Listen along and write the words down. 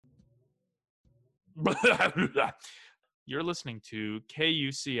You're listening to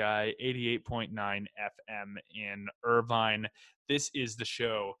KUCI 88.9 FM in Irvine. This is the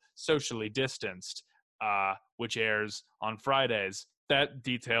show Socially Distanced, which airs on Fridays. That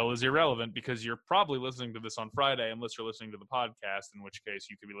detail is irrelevant because you're probably listening to this on Friday unless you're listening to the podcast, in which case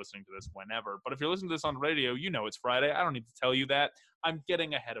you could be listening to this whenever. But if you're listening to this on radio, you know it's Friday. I don't need to tell you that. I'm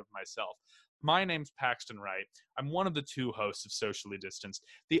getting ahead of myself. My name's Paxton Wright. I'm one of the two hosts of Socially Distanced.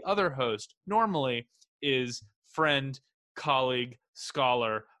 The other host, normally, is friend, colleague,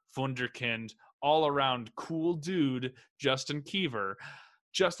 scholar, wunderkind, all-around cool dude, Justin Kiever.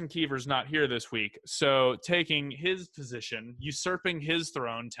 Justin Kiever's not here this week, so taking his position, usurping his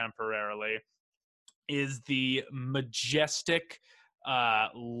throne temporarily, is the majestic,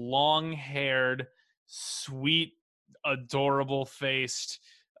 long-haired, sweet, adorable-faced,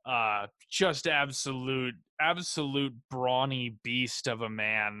 just absolute brawny beast of a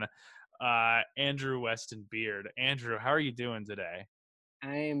man, Andrew Weston Beard. Andrew, how are you doing today?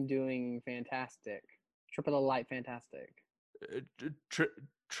 I am doing fantastic. Triple L light fantastic.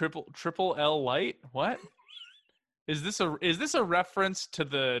 Triple L light? What? Is this a reference to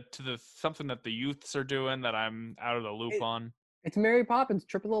the something that the youths are doing that I'm out of the loop on? It's Mary Poppins,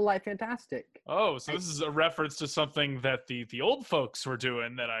 Triple L light fantastic. Oh, so this is a reference to something that the old folks were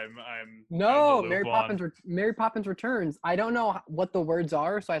doing that I'm no, Mary Poppins Returns. I don't know what the words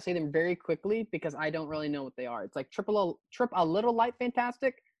are, so I say them very quickly because I don't really know what they are. It's like trip a little light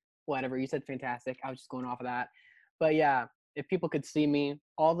fantastic. Whatever, you said fantastic. I was just going off of that. But yeah, if people could see me,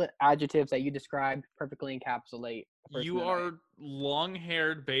 all the adjectives that you described perfectly encapsulate. You are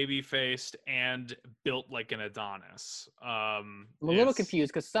long-haired, baby-faced, and built like an Adonis. I'm a little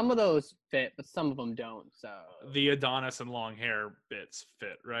confused because some of those fit, but some of them don't. So the Adonis and long hair bits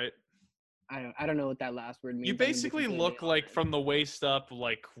fit, right? I don't know what that last word means. You basically look like from the waist up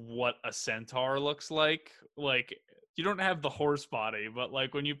like what a centaur looks like. Like you don't have the horse body, but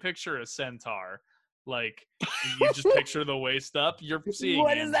like when you picture a centaur, like you just picture the waist up, you're seeing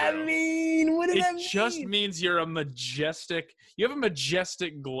what does that mean? What does that mean? It just means you have a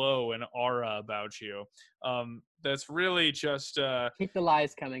majestic glow and aura about you. That's really just keep the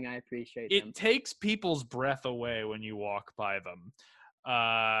lies coming. I appreciate them. It takes people's breath away when you walk by them.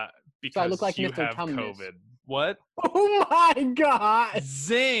 Because so I look like you Mr. have Tumnus. COVID. What? Oh my god!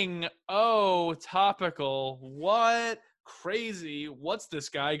 Zing! Oh, topical. What? Crazy. What's this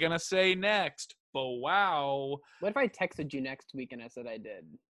guy gonna say next? But wow. What if I texted you next week and I said I did?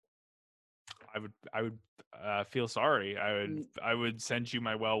 I would feel sorry. I would send you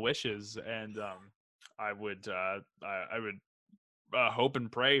my well wishes, and I would hope and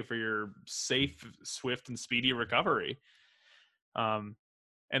pray for your safe, swift, and speedy recovery. And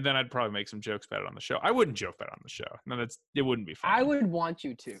then I'd probably make some jokes about it on the show. I wouldn't joke about it on the show. No, it wouldn't be fun. I would want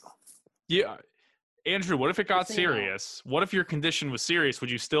you to. Yeah. Andrew, what if it got serious? What if your condition was serious?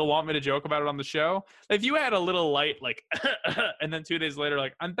 Would you still want me to joke about it on the show? If you had a little light, like, and then 2 days later,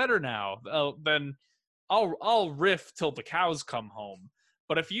 like, I'm better now, then I'll riff till the cows come home.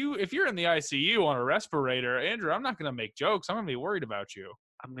 But if you're in the ICU on a respirator, Andrew, I'm not going to make jokes. I'm going to be worried about you.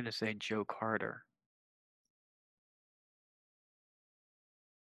 I'm going to say joke harder.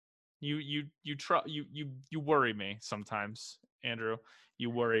 You worry me sometimes, Andrew. You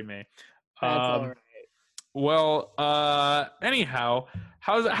worry me. That's all right. Well, anyhow,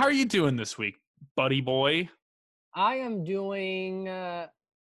 how are you doing this week, buddy boy? I am doing. I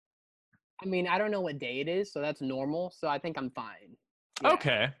mean, I don't know what day it is, so that's normal. So I think I'm fine. Yeah.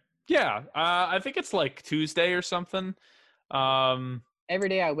 Okay. Yeah. I think it's like Tuesday or something. Every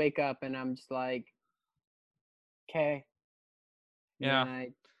day I wake up and I'm just like, okay. Yeah. And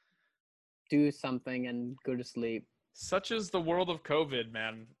I do something and go to sleep. Such is the world of COVID,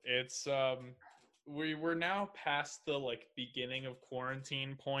 man. It's we're now past the like beginning of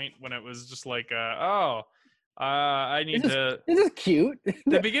quarantine point when it was just like I need to. This is cute.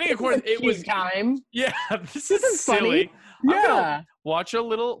 The beginning of quarantine, it was time. Yeah, this is silly. Funny. Yeah. Watch a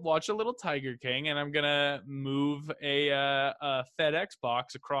little Tiger King, and I'm gonna move a FedEx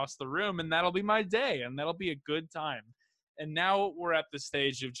box across the room, and that'll be my day, and that'll be a good time. And now we're at the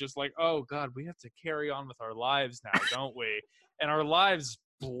stage of just like, oh God, we have to carry on with our lives now, don't we? And our lives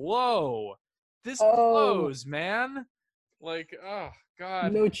blow. This blows, man. Like, oh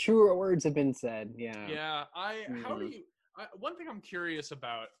God. No truer words have been said. Yeah. Yeah. One thing I'm curious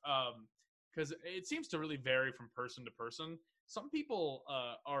about, because it seems to really vary from person to person. Some people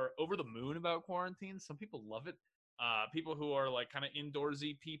are over the moon about quarantine. Some people love it. People who are like kind of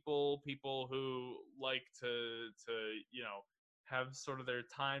indoorsy people who like to have sort of their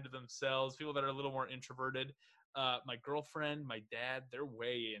time to themselves, people that are a little more introverted. my girlfriend, my dad, they're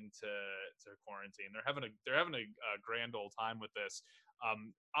way into quarantine. They're having a grand old time with this.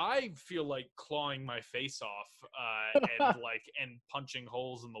 I feel like clawing my face off and punching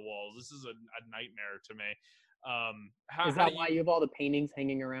holes in the walls. This is a nightmare to me. Is that why you have all the paintings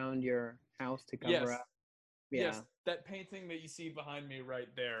hanging around your house to cover up? Yeah. Yes, that painting that you see behind me right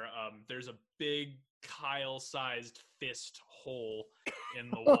there. There's a big Kyle-sized fist hole in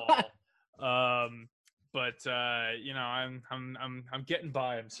the wall. But I'm getting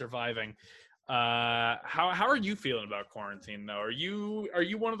by. I'm surviving. How are you feeling about quarantine though? Are you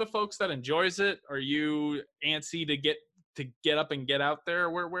one of the folks that enjoys it? Are you antsy to get up and get out there?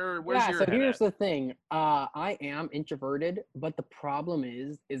 Where's your head so here's at? the thing. I am introverted, but the problem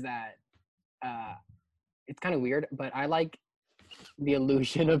is that it's kind of weird, but I like the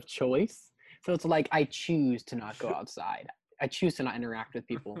illusion of choice. So it's like I choose to not go outside. I choose to not interact with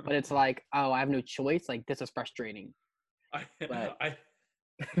people, but it's like, oh, I have no choice. Like, this is frustrating.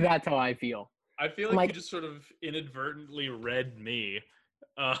 That's how I feel. I feel like you just sort of inadvertently read me.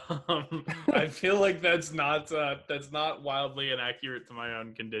 I feel like that's not wildly inaccurate to my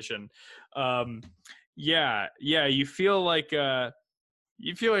own condition. You feel like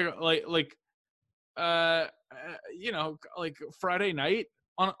like Friday night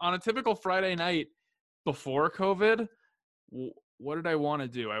on a typical Friday night before COVID. What did I want to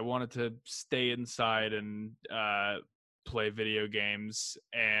do? I wanted to stay inside and play video games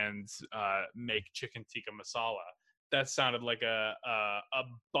and make chicken tikka masala. That sounded like a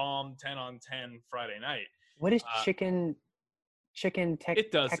bomb 10 on 10 Friday night. What is chicken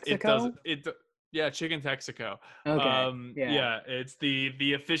Texaco? Yeah, Chicken Texaco. Okay. It's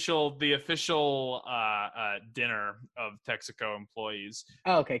the official dinner of Texaco employees.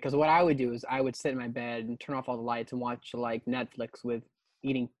 Oh, okay, because what I would do is I would sit in my bed and turn off all the lights and watch like Netflix with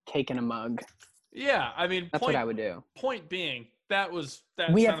eating cake in a mug. Yeah, I mean that's what I would do. Point being,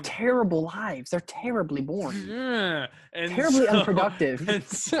 we have terrible lives. They're terribly boring. Yeah, and terribly unproductive. And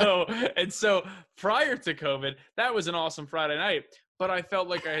so prior to COVID, that was an awesome Friday night. But I felt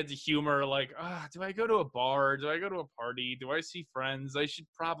like I had to humor, like, do I go to a bar? Do I go to a party? Do I see friends? I should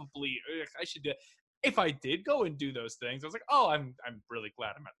do it. If I did go and do those things, I was like, oh, I'm really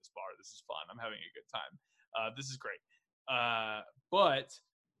glad I'm at this bar. This is fun. I'm having a good time. This is great. But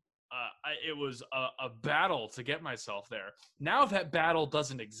it was a battle to get myself there. Now that battle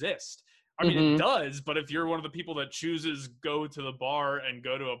doesn't exist. I mean, it does, but if you're one of the people that chooses go to the bar and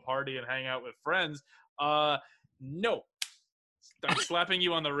go to a party and hang out with friends, no. I'm slapping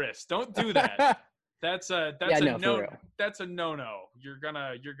you on the wrist. Don't do that. That's a no. That's a no-no. You're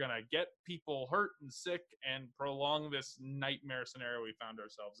gonna get people hurt and sick and prolong this nightmare scenario we found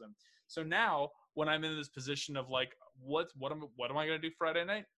ourselves in. So now, when I'm in this position of like, what am I gonna do Friday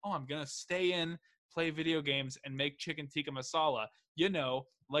night? Oh, I'm gonna stay in, play video games, and make chicken tikka masala.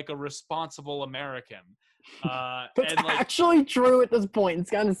 Like a responsible American. That's actually true at this point.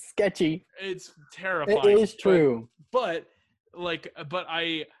 It's kind of sketchy. It's terrifying. It is true. But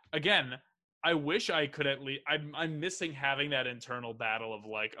I wish I could at least. I'm missing having that internal battle of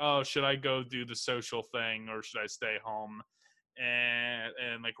like, oh, should I go do the social thing or should I stay home,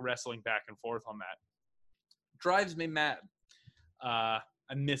 and like wrestling back and forth on that drives me mad. I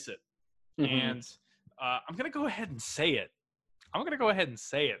miss it, and I'm gonna go ahead and say it.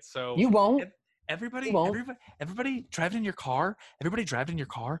 So you won't. Everybody driving in your car.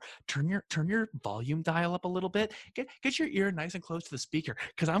 Turn your volume dial up a little bit. Get your ear nice and close to the speaker,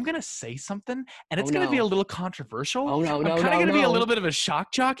 because I'm gonna say something, and it's gonna be a little controversial. Oh no! I'm kind of gonna be a little bit of a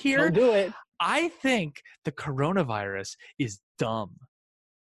shock jock here. Don't do it. I think the coronavirus is dumb,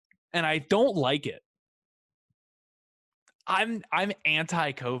 and I don't like it. I'm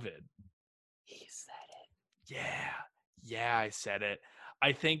anti-COVID. He said it. Yeah, I said it.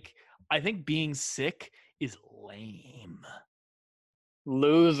 I think being sick is lame.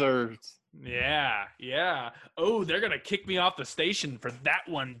 Losers. Yeah. Oh, they're going to kick me off the station for that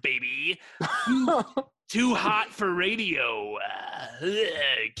one, baby. Too hot for radio.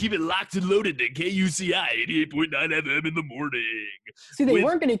 Keep it locked and loaded to KUCI 88.9 FM in the morning. See, they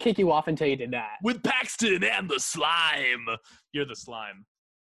weren't going to kick you off until you did that. With Paxton and the slime. You're the slime.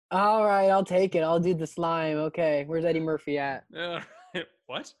 All right, I'll take it. I'll do the slime. Okay, where's Eddie Murphy at?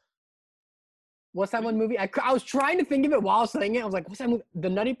 What? What's that one movie? I was trying to think of it while I was saying it. I was like, what's that movie? The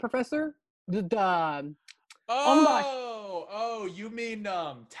Nutty Professor? Oh, you mean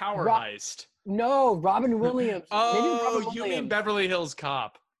Tower Heist? No, Robin Williams. You mean Beverly Hills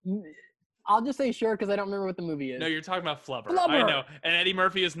Cop? I'll just say sure because I don't remember what the movie is. No, you're talking about Flubber. I know, and Eddie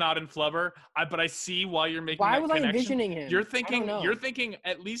Murphy is not in Flubber. But I see why you're making. Why that was connection. I envisioning him? You're thinking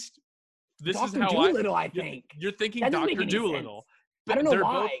at least this is Dr. how Dolittle, I you're, think. you're thinking That doesn't make Dr. any Dolittle. I don't know They're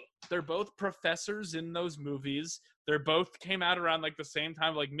why. they're both professors in those movies. They're both came out around like the same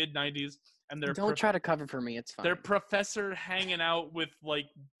time, like mid 90s, and they're Don't try to cover for me. It's fine. they're professor hanging out with like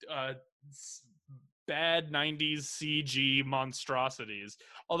bad 90s CG monstrosities.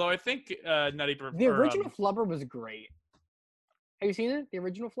 Although I think Nutty The original Flubber was great. Have you seen it? The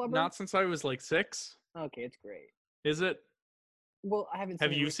original Flubber? not since I was like 6. Okay, it's great. Is it? Well, I haven't seen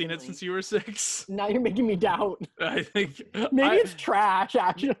Have it you seen it recently. since you were 6? Now you're making me doubt. I think Maybe it's trash,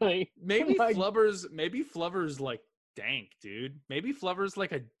 actually. maybe Like, Flubber's like dank, dude. Maybe Flubber's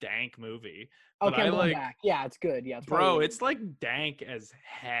like a dank movie. But okay, I I'm going like, back. Yeah, it's good. Yeah, it's bro, probably it's like dank as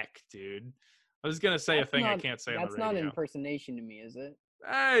heck, dude. I was gonna say a thing I can't say on the That's not an radio. impersonation to me, is it?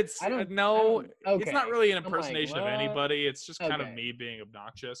 It's I don't- no, I don't- it's not okay. really an I'm like, impersonation of what? anybody. It's just kind of Okay. me being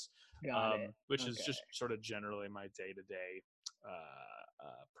obnoxious, Got it. which is Okay. just sort of generally my day-to-day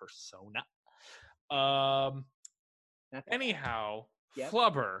persona. Anyhow, Yep.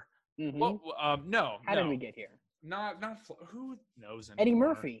 Flubber. Mhm. What? No. How no, did we get here? not who knows anymore? Eddie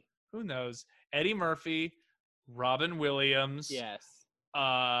Murphy. Who knows? Eddie Murphy, Robin Williams. Yes.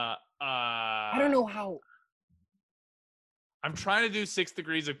 I I don't know how. I'm trying to do 6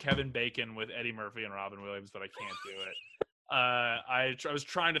 Degrees of Kevin Bacon with Eddie Murphy and Robin Williams, but I can't do it. I was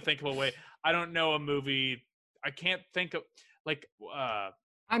trying to think of a way. I don't know a movie. I can't think of like.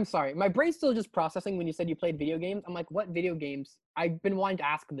 I'm sorry. My brain's still just processing when you said you played video games. I'm like, what video games? I've been wanting to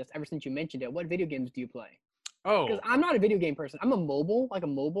ask this ever since you mentioned it. What video games do you play? Oh, Because I'm not a video game person. I'm a mobile.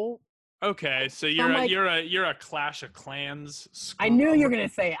 okay. So I'm you're a Clash of Clans. I knew you were gonna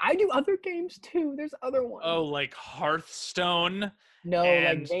say I do other games too. There's other ones. Oh, like Hearthstone. no,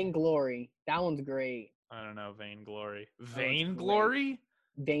 and- like Vainglory. That one's great. I don't know. Vainglory. great. Vainglory?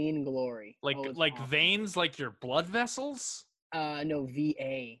 Vainglory. Like Oh, it's like awesome. veins, like your blood vessels? No,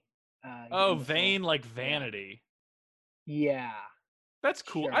 VA. Oh, vessel. vein, like vanity. Yeah. That's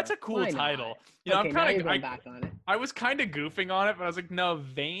cool. That's a Sure, cool why not? title. You know, Okay, I'm now kind you're of going back on it. I was kind of goofing on it, but I was like, no,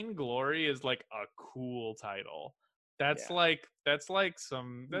 Vainglory is like a cool title. That's Yeah. like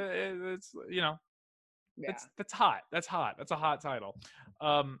some it's you know, Yeah. that's hot. That's hot. That's a hot title.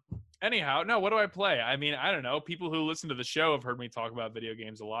 Anyhow, no, what do I play? I mean, I don't know. People who listen to the show have heard me talk about video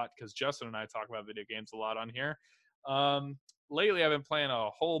games a lot because Justin and I talk about video games a lot on here. Lately I've been playing a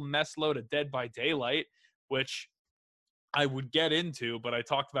whole mess load of Dead by Daylight, which I would get into, but I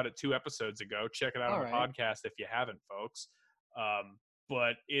talked about it 2 episodes ago. Check it out on the Alright. podcast if you haven't, folks.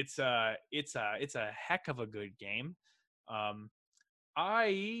 But it's a heck of a good game.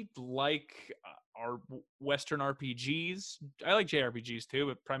 I like our Western RPGs. I like JRPGs too,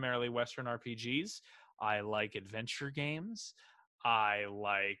 but primarily Western RPGs. I like adventure games. I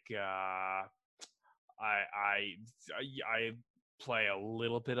like I play a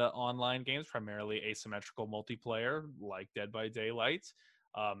little bit of online games, primarily asymmetrical multiplayer, like Dead by Daylight.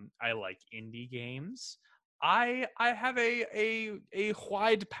 I like indie games. I have a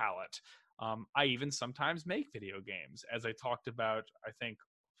wide palette. I even sometimes make video games, as I talked about, I think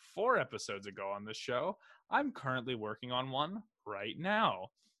 4 episodes ago on this show. I'm currently working on one right now,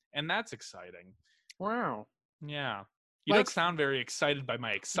 and that's exciting. Wow. Yeah. You Like- don't sound very excited by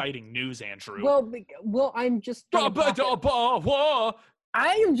my exciting news, Andrew. Well, I'm just. trying to process-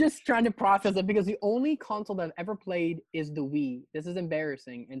 I am just trying to process it because the only console that I've ever played is the Wii. This is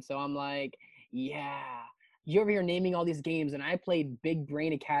embarrassing, and so I'm like, yeah. You're over here naming all these games, and I played Big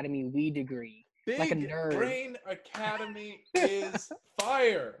Brain Academy Wii Degree. Like a nerd. Brain Academy is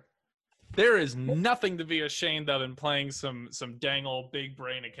fire. There is nothing to be ashamed of in playing some dang old Big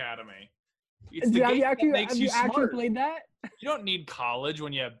Brain Academy. It's the Have game you that makes actually, you smart. played that? You don't need college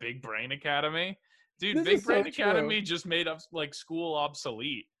when you have Big Brain Academy. Dude, This Big is so Brain true. Academy just made up like school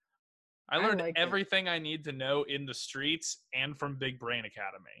obsolete. I I learned like it. everything I need to know in the streets and from Big Brain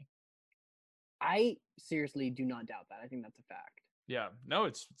Academy. I seriously do not doubt that. I think that's a fact. Yeah, no,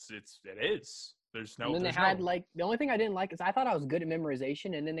 it is. There's no. And then they there's had no- like the only thing I didn't like is I thought I was good at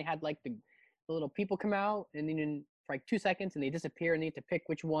memorization, and then they had like the little people come out, and then for like 2 seconds, and they disappear, and you have to pick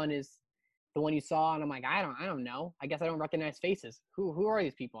which one is the one you saw, and I'm like, I don't know. I guess I don't recognize faces. Who are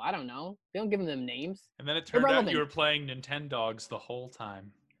these people? I don't know. They don't give them names. And then it turned out Irrelevant. you were playing Nintendogs the whole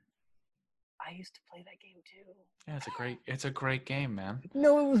time. I used to play that game too. Yeah, it's a great game, man.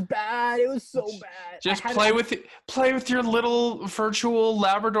 No, it was bad. It was so bad. Just I had- play with your little virtual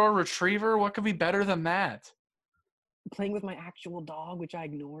Labrador Retriever. What could be better than that? playing with my actual dog, which I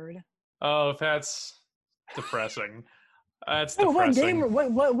ignored. Oh, that's depressing. That's Oh, what depressing. game?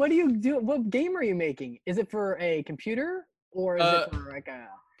 What do you do? What game are you making? Is it for a computer or is it for like a?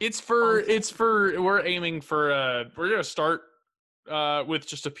 We're aiming for we're gonna start with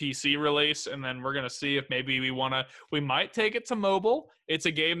just a PC release, and then we're gonna see if maybe we might take it to mobile. It's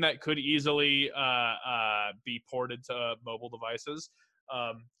a game that could easily be ported to mobile devices,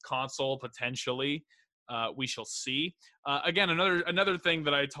 console potentially. We shall see. Again, another thing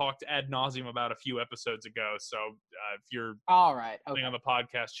that I talked ad nauseum about a few episodes ago. So if you're all right, okay, on the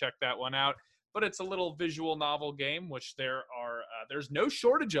podcast, check that one out. But it's a little visual novel game, which there's no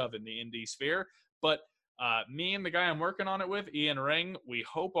shortage of in the indie sphere. But me and the guy I'm working on it with, Ian Ring, we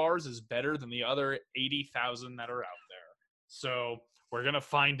hope ours is better than the other 80,000 that are out there. So we're gonna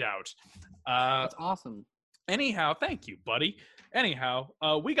find out. That's awesome. Anyhow, thank you, buddy. Anyhow,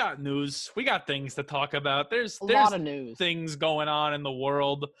 we got news. We got things to talk about. There's a lot of news. Things going on in the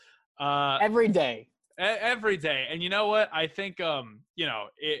world. Every day. Every day. And you know what? I think, in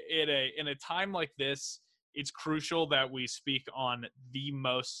a time like this, it's crucial that we speak on the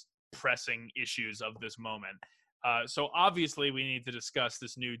most pressing issues of this moment. So obviously we need to discuss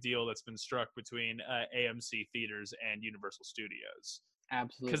this new deal that's been struck between AMC Theaters and Universal Studios.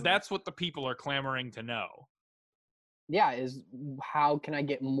 Absolutely. Because that's what the people are clamoring to know. Yeah, is how can I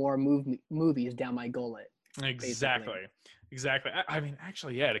get more movies down my gullet? Exactly. I mean,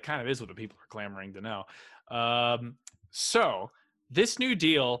 actually, yeah, it kind of is what the people are clamoring to know. So this new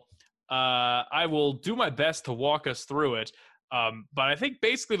deal, I will do my best to walk us through it. But I think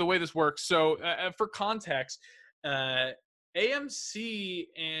basically the way this works, so for context, AMC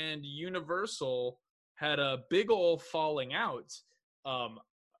and Universal had a big old falling out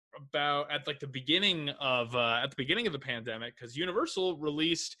about at the beginning of the pandemic, because Universal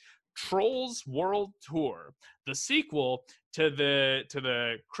released Trolls World Tour, the sequel to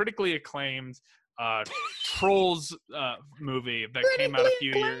the critically acclaimed Trolls movie that came out a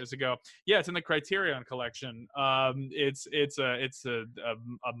few years ago. Yeah, it's in the Criterion Collection. It's a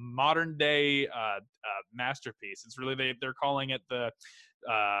modern day masterpiece. It's really they're calling it the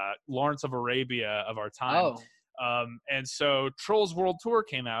Lawrence of Arabia of our time. And so Trolls World Tour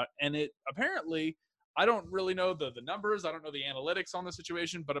came out, and it apparently, I don't really know the numbers, I don't know the analytics on the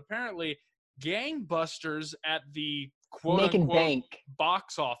situation, but apparently gangbusters at the quote-unquote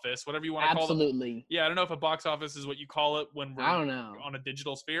box office, whatever you want to call it. Absolutely. Yeah, I don't know if a box office is what you call it when we're on a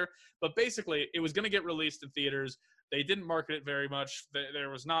digital sphere, but basically it was going to get released in theaters. They didn't market it very much. There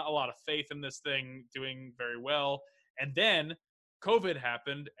was not a lot of faith in this thing doing very well. And then COVID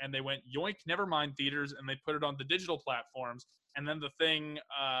happened, and they went, yoink, never mind theaters, and they put it on the digital platforms. And then the thing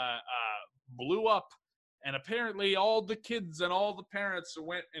blew up, and apparently all the kids and all the parents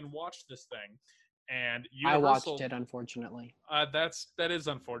went and watched this thing. And Universal, I watched it, unfortunately. That is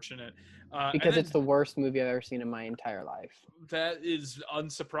unfortunate. Because it's the worst movie I've ever seen in my entire life. That is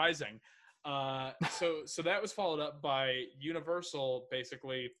unsurprising. So that was followed up by Universal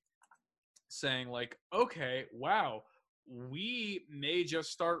basically saying like, okay, wow, we may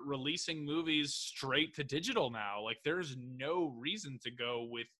just start releasing movies straight to digital now. Like, there's no reason to go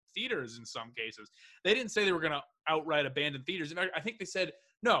with theaters in some cases. They didn't say they were going to outright abandon theaters. In fact, I think they said,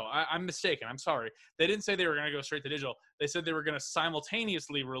 no, I'm mistaken. I'm sorry. They didn't say they were going to go straight to digital. They said they were going to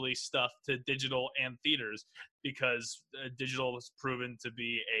simultaneously release stuff to digital and theaters, because digital has proven to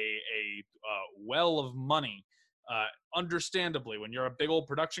be a well of money. Understandably, when you're a big old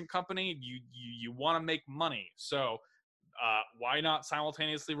production company, you want to make money. So why not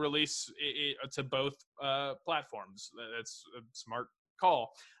simultaneously release it to both platforms? That's a smart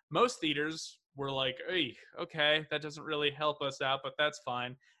call. Most theaters were like, hey, okay, that doesn't really help us out, but that's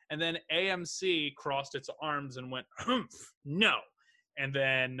fine. And then AMC crossed its arms and went, no. And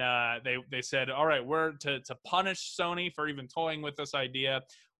then they said, all right, we're to punish Sony for even toying with this idea.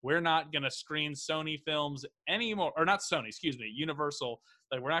 We're not going to screen Sony films anymore. Or not Sony, excuse me, Universal.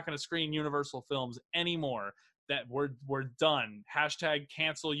 Like, we're not going to screen Universal films anymore. That we're done. Hashtag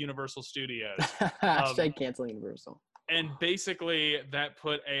cancel Universal Studios. Hashtag cancel Universal. And basically that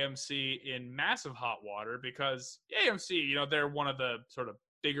put AMC in massive hot water, because AMC, they're one of the sort of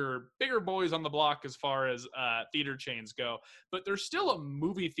bigger boys on the block as far as theater chains go, but they're still a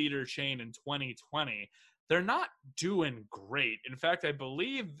movie theater chain in 2020. They're not doing great. In fact, I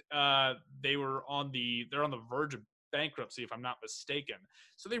believe they're on the verge of bankruptcy, if I'm not mistaken.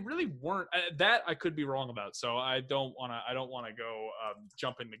 So they really weren't. That I could be wrong about. So I don't want to go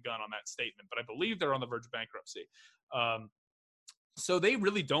jumping the gun on that statement. But I believe they're on the verge of bankruptcy. So they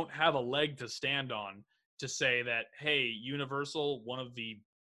really don't have a leg to stand on to say that, hey, Universal, one of the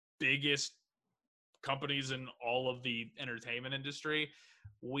biggest companies in all of the entertainment industry,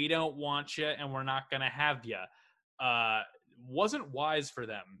 we don't want you, and we're not going to have you. Wasn't wise for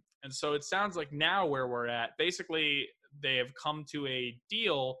them. And so it sounds like now where we're at, basically they have come to a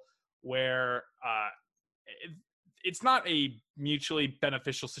deal where it's not a mutually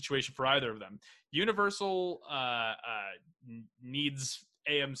beneficial situation for either of them. Universal needs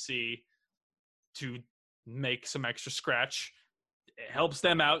AMC to make some extra scratch. It helps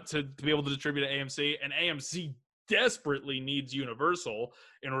them out to be able to distribute to AMC, and AMC desperately needs Universal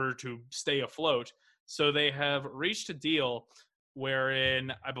in order to stay afloat. So they have reached a deal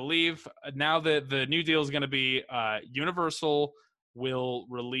wherein I believe now that the new deal is going to be Universal will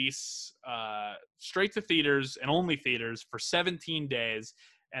release straight to theaters and only theaters for 17 days.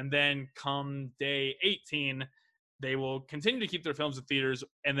 And then come day 18, they will continue to keep their films in theaters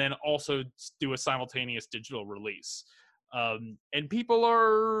and then also do a simultaneous digital release. And people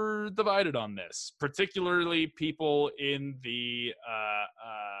are divided on this, particularly people in the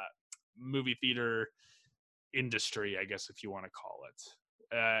movie theater industry, I guess, if you want to call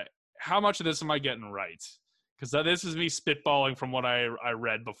it. How much of this am I getting right? Because this is me spitballing from what I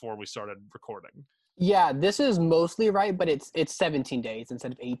read before we started recording. Yeah, this is mostly right, but it's 17 days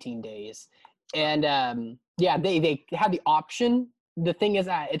instead of 18 days. And yeah, they have the option. The thing is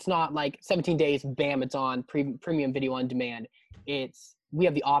that it's not like 17 days, bam, it's on premium video on demand. We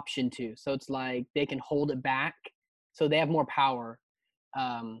have the option to. So it's like they can hold it back. So they have more power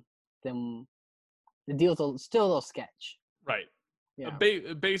than the deal's still a little sketch. Right. Yeah.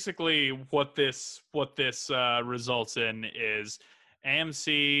 Basically, what this results in is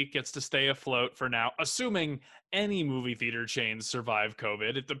AMC gets to stay afloat for now, assuming any movie theater chains survive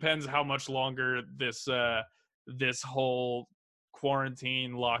COVID. It depends how much longer this whole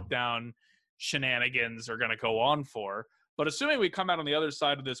quarantine lockdown shenanigans are going to go on for. But assuming we come out on the other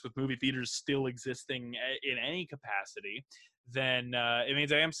side of this with movie theaters still existing in any capacity, then it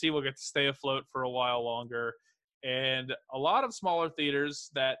means AMC will get to stay afloat for a while longer. And a lot of smaller theaters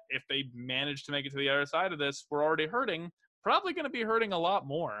that, if they manage to make it to the other side of this, were already hurting, probably going to be hurting a lot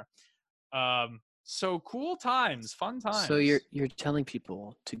more. So cool times, fun times. So you're telling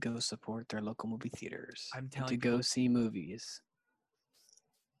people to go support their local movie theaters. I'm telling to go see movies.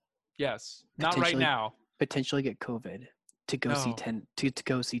 Yes, not right now. Potentially get COVID to go see to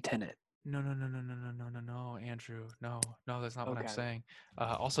go see Tenet. No, Andrew. No, that's not what I'm saying.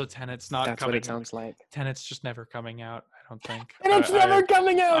 Also, Tenet's not That's coming. That's what it sounds like. Tenet's just never coming out, I don't think. Tenet's never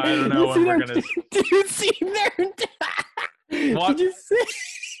coming out! I don't know when we're going to... Did you see their... What? Did you see...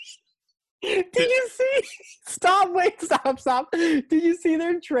 Did you see? Stop! Did you see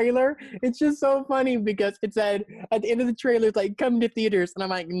their trailer? It's just so funny because it said at the end of the trailer, it's like, come to theaters. And I'm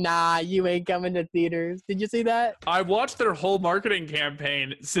like, nah, you ain't coming to theaters. Did you see that? I watched their whole marketing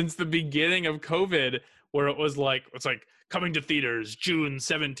campaign since the beginning of COVID, where it's like coming to theaters June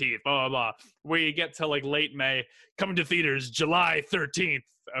 17th, blah, blah, blah. Where you get to like late May, coming to theaters July 13th.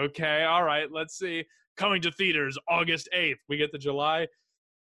 Okay, all right, let's see. Coming to theaters August 8th. We get to July.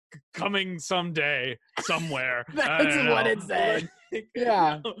 Coming someday, somewhere. That's what it said.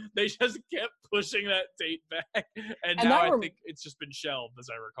 Yeah. They just kept pushing that date back. And now I think it's just been shelved, as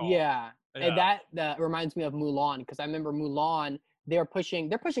I recall. Yeah. And that reminds me of Mulan, because I remember Mulan, they're pushing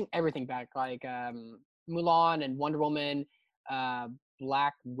everything back. Like Mulan and Wonder Woman,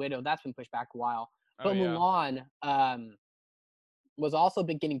 Black Widow, that's been pushed back a while. But Mulan was also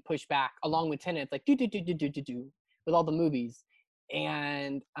been getting pushed back along with Tenet. It's like do with all the movies.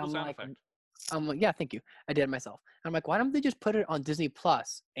 And I'm like, yeah, thank you. I did it myself. I'm like, why don't they just put it on Disney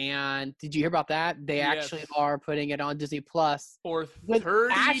Plus? And did you hear about that? They actually are putting it on Disney Plus for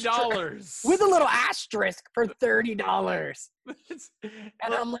 $30 with a little asterisk for $30.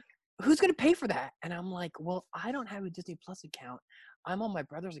 And I'm like, who's gonna pay for that? And I'm like, well, I don't have a Disney Plus account. I'm on my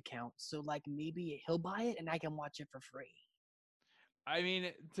brother's account, so like maybe he'll buy it and I can watch it for free. I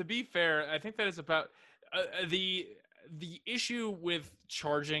mean, to be fair, I think that is about the issue with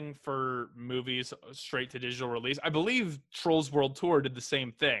charging for movies straight to digital release. I believe Trolls World Tour did the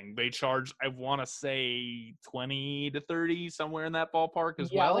same thing. They charged, I want to say 20 to 30, somewhere in that ballpark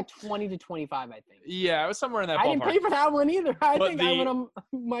as well. Yeah, like 20 to 25, I think. Yeah, it was somewhere in that ballpark. I didn't pay for that one either. I went on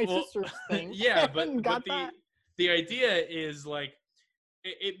my sister's thing. Yeah, but the idea is like,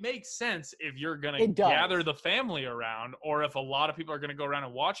 it makes sense if you're going to gather the family around, or if a lot of people are going to go around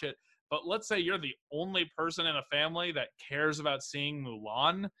and watch it. But let's say you're the only person in a family that cares about seeing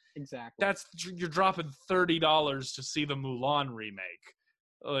Mulan. Exactly. You're dropping $30 to see the Mulan remake.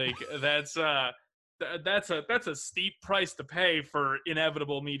 Like that's a steep price to pay for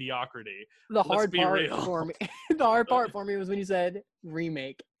inevitable mediocrity. The hard part for me was when you said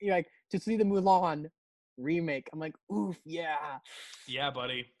remake. You're like, to see the Mulan remake. I'm like, oof, yeah. Yeah,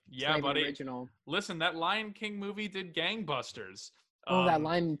 buddy. Yeah, buddy. Original. Listen, that Lion King movie did gangbusters. Oh, that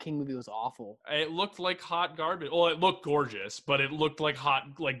Lion King movie was awful. It looked like hot garbage. Well, it looked gorgeous, but it looked like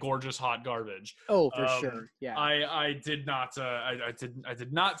gorgeous hot garbage. Oh, for sure. Yeah. I did not. I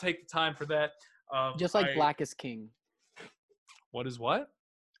did not take the time for that. Just like Black is King. What is what?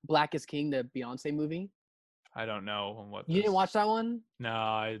 Black is King, the Beyonce movie. I don't know what. You didn't watch that one? No,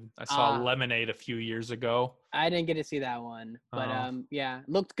 I saw Lemonade a few years ago. I didn't get to see that one, but yeah,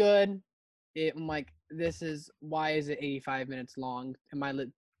 looked good. I'm like, why is it 85 minutes long?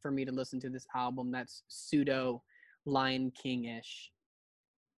 For me to listen to this album that's pseudo Lion King-ish?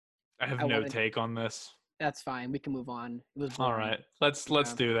 I have no take on this. That's fine. We can move on. It was all right.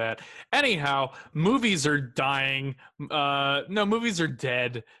 Let's do that. Anyhow, movies are dying. No, movies are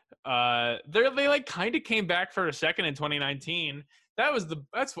dead. They like kind of came back for a second in 2019.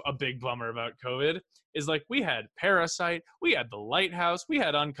 That's a big bummer about COVID. Is like we had Parasite, we had The Lighthouse, we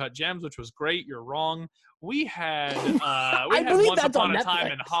had Uncut Gems, which was great. You're wrong. We had Once Upon a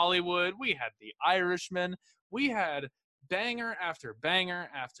Time in Hollywood. We had The Irishman. We had banger after banger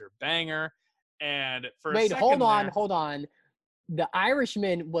after banger. And for wait, hold on. The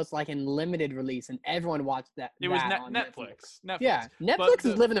Irishman was like in limited release, and everyone watched that. It was Netflix. Yeah, Netflix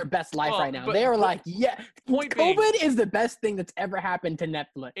is living their best life right now. They were like, yeah, COVID is the best thing that's ever happened to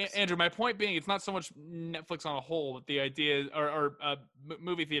Netflix. Andrew, my point being, it's not so much Netflix on a whole, but the idea, or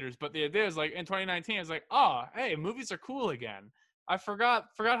movie theaters, but the idea is like in 2019, it's like, oh, hey, movies are cool again. I forgot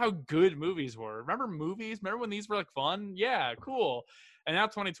how good movies were. Remember movies? Remember when these were like fun? Yeah, cool. And now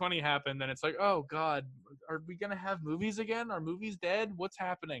 2020 happened, and it's like, oh God, are we gonna have movies again? Are movies dead? What's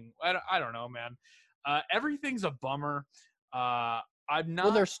happening? I don't know, man. Everything's a bummer. I'm not.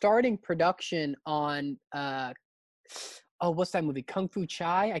 Well, they're starting production on what's that movie? Kung Fu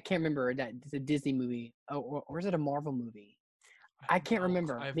Chai? I can't remember. That it's a Disney movie. Oh, or is it a Marvel movie? I can't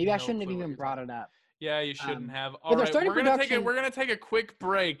remember. Maybe I shouldn't have even brought it up. Yeah, you shouldn't have. All right, we're gonna take a quick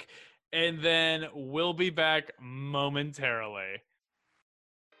break, and then we'll be back momentarily.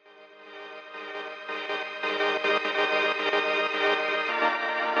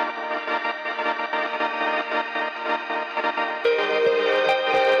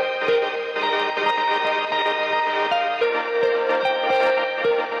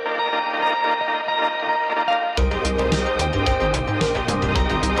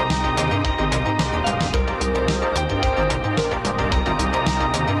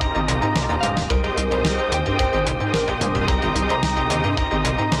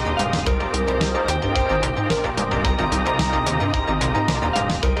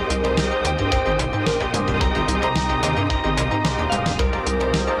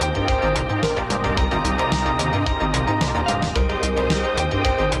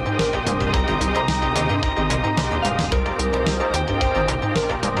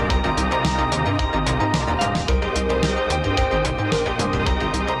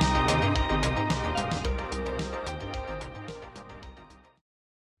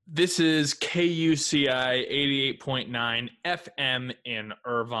 This is KUCI 88.9 FM in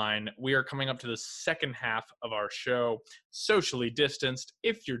Irvine. We are coming up to the second half of our show, socially distanced.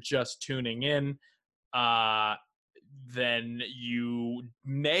 If you're just tuning in, then you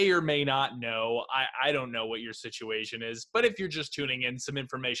may or may not know. I don't know what your situation is, but if you're just tuning in, some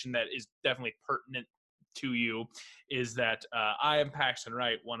information that is definitely pertinent to you is that I am Paxton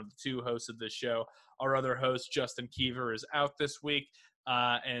Wright, one of the two hosts of this show. Our other host, Justin Kiever, is out this week.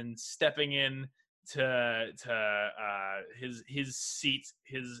 And stepping in to his seat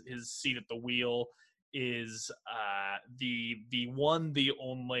at the wheel is the one, the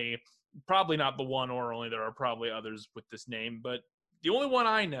only, probably not the one or only. There are probably others with this name, but the only one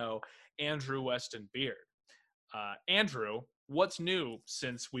I know, Andrew Weston Beard. Andrew, what's new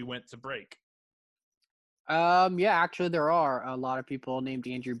since we went to break? Yeah, actually there are a lot of people named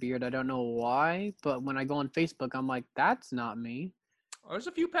Andrew Beard. I don't know why, but when I go on Facebook, I'm like, that's not me. There's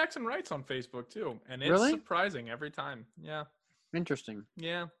a few Paxton Wrights on Facebook too, and it's surprising every time. Yeah, interesting.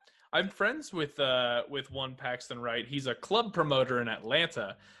 Yeah, I'm friends with one Paxton Wright. He's a club promoter in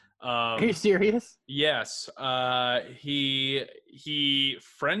Atlanta. Are you serious? Yes. He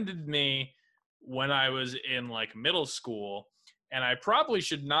friended me when I was in like middle school, and I probably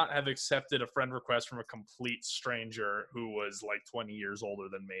should not have accepted a friend request from a complete stranger who was like 20 years older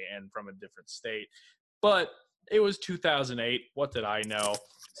than me and from a different state. But it was 2008. What did I know?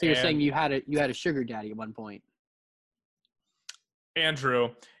 So you're saying you had a sugar daddy at one point? Andrew,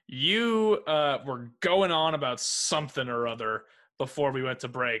 you were going on about something or other before we went to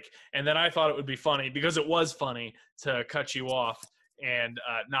break, and then I thought it would be funny, because it was funny, to cut you off and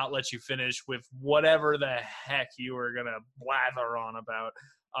not let you finish with whatever the heck you were gonna blather on about.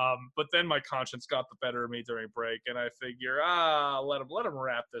 But then my conscience got the better of me during break, and I figure, let him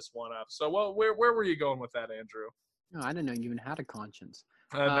wrap this one up. So, where were you going with that, Andrew? No, I didn't know you even had a conscience.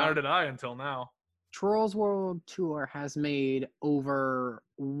 Neither did I until now. Trolls World Tour has made over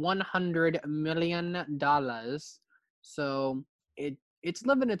 $100 million. So it's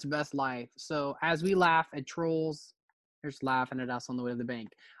living its best life. So as we laugh at trolls, they're just laughing at us on the way to the bank.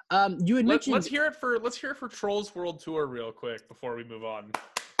 You had mentioned. Let's hear it for Trolls World Tour real quick before we move on.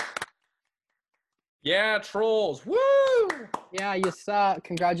 Yeah, Trolls. Woo! Yeah, you suck.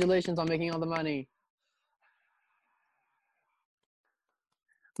 Congratulations on making all the money.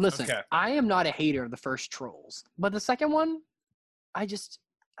 Listen, Okay. I am not a hater of the first Trolls, but the second one, I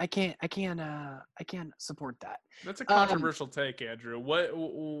can't support that. That's a controversial take, Andrew. What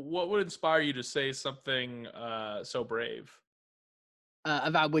would inspire you to say something so brave?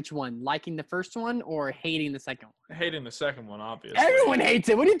 About which one? Liking the first one or hating the second one? Hating the second one, obviously. Everyone hates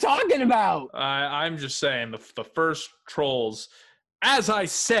it. What are you talking about? I'm just saying the first Trolls, as I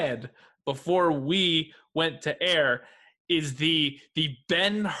said before we went to air, is the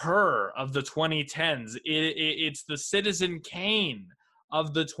Ben-Hur of the 2010s. It's the Citizen Kane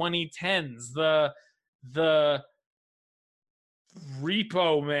of the 2010s. The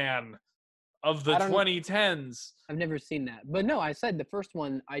Repo Man of the 2010s. I've never seen that. But no, I said the first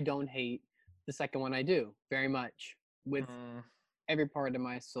one I don't hate. The second one I do very much with every part of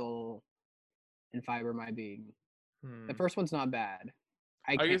my soul and fiber of my being. The first one's not bad.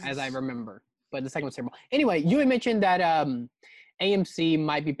 As I remember. But the second one's terrible. Anyway, you had mentioned that AMC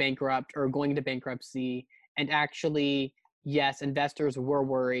might be bankrupt or going into bankruptcy. And actually, yes, investors were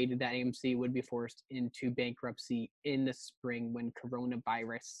worried that AMC would be forced into bankruptcy in the spring when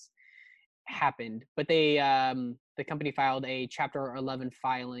coronavirus happened. But they, the company filed a Chapter 11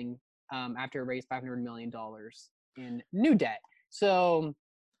 filing after it raised $500 million in new debt. So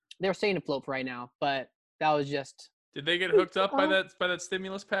they're staying afloat for right now. But that was just. Did they get hooked up by that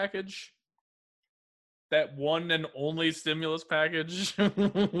stimulus package? That one and only stimulus package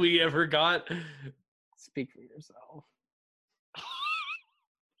we ever got. Speak for yourself.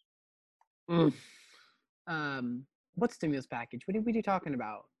 What stimulus package? What are you talking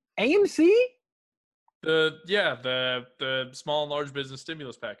about? AMC? The small and large business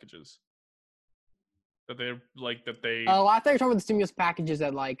stimulus packages. Oh, I thought you were talking about the stimulus packages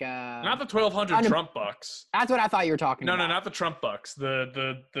that not the 1,200 Trump bucks. That's what I thought you were talking about. No, not the Trump bucks.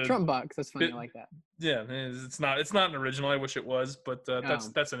 The Trump bucks. That's funny. I like that. Yeah, it's not an original. I wish it was, but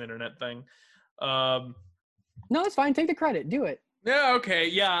that's an internet thing. No, it's fine. Take the credit. Do it. Yeah. Okay.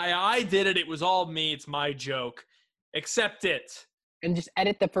 Yeah, I did it. It was all me. It's my joke. Accept it. And just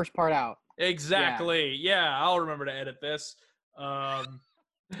edit the first part out. Exactly. Yeah, I'll remember to edit this.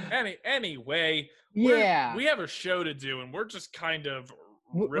 Anyway, we have a show to do, and we're just kind of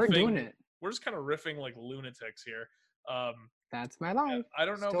riffing. We're doing it. We're just kind of riffing like lunatics here. That's my life. I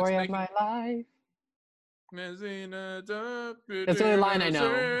don't know. Story of my life. That's the only line I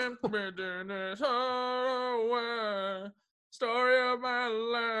know. Story of my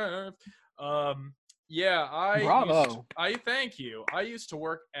life. Bravo. I thank you. I used to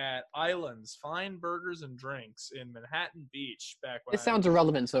work at Islands Fine Burgers and Drinks in Manhattan Beach back when It sounds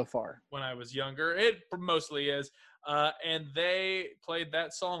irrelevant so far. When I was younger. It mostly is. And they played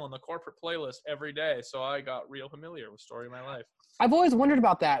that song on the corporate playlist every day, so I got real familiar with Story of My Life. I've always wondered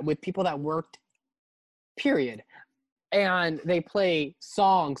about that with people that worked, period. And they play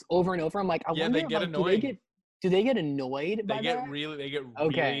songs over and over. I'm like, I wonder, they get annoying. Do they get annoyed by that? They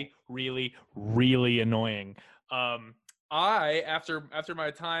get really annoying. After my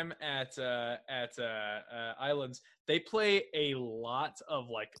time at Islands, they play a lot of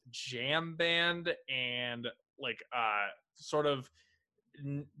like jam band and like sort of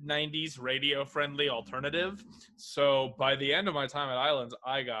 90s radio friendly alternative. So by the end of my time at Islands,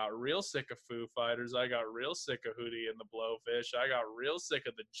 I got real sick of Foo Fighters. I got real sick of Hootie and the Blowfish. I got real sick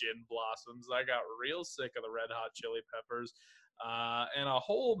of the Gin Blossoms. I got real sick of the Red Hot Chili Peppers, and a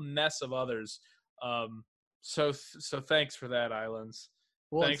whole mess of others. So thanks for that, Islands.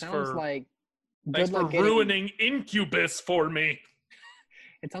 Well, thanks it sounds thanks for ruining Incubus for me.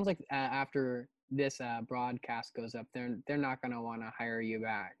 It sounds like after this broadcast goes up, they're not going to want to hire you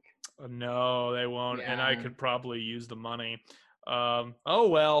back. No, they won't. Yeah. And I could probably use the money. Oh,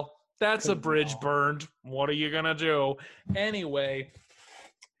 well, that's a bridge burned. What are you going to do? Anyway,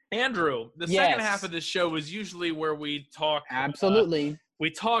 Andrew, the second half of this show is usually where we talk. Absolutely. We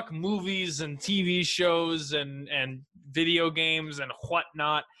talk movies and TV shows and video games and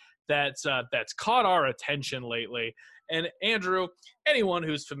whatnot that's caught our attention lately. And Andrew, anyone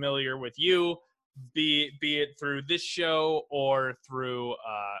who's familiar with you, be it through this show or through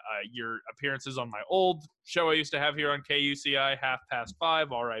your appearances on my old show I used to have here on KUCI,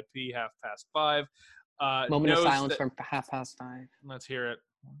 5:30, RIP 5:30. Moment of silence from 5:30. Let's hear it.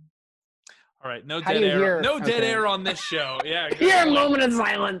 All right, no How dead do you air. hear? No dead Okay. air on this show. Yeah, good Here, point. moment of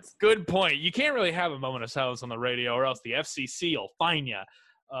silence. Good point. You can't really have a moment of silence on the radio, or else the FCC will fine you.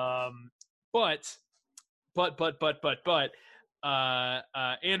 But,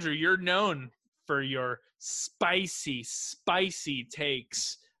 Andrew, you're known for your spicy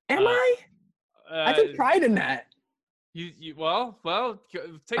takes. Am I? I take pride in that. Well,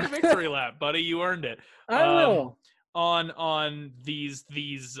 take a victory lap, buddy. You earned it. I will. On these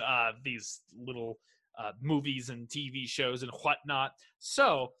little movies and TV shows and whatnot.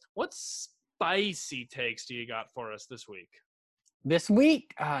 So, what spicy takes do you got for us this week? This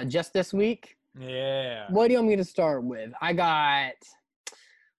week, just this week. Yeah. What do you want me to start with? I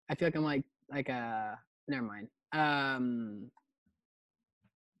feel like I'm like never mind.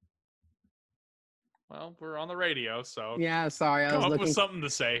 Well, we're on the radio, so yeah. Sorry, I was come up looking with something to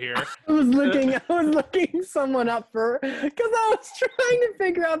say here. I was looking someone up for because I was trying to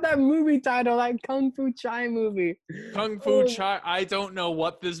figure out that movie title, that Kung Fu Chai movie. Kung Fu Chai. I don't know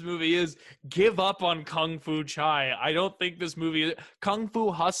what this movie is. Give up on Kung Fu Chai. I don't think this movie is Kung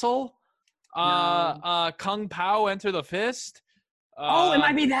Fu Hustle. No. Kung Pao Enter the Fist. It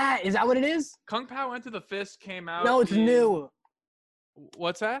might be that. Is that what it is? Kung Pao Enter the Fist came out. No, it's new.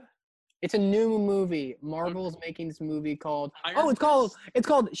 What's that? It's a new movie. Marvel's making this movie called. Iron It's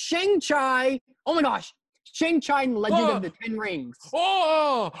called Shang-Chi. Oh my gosh, Shang-Chi and Legend of the Ten Rings.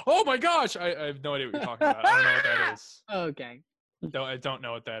 Oh my gosh! I have no idea what you're talking about. I don't know what that is. Okay. I don't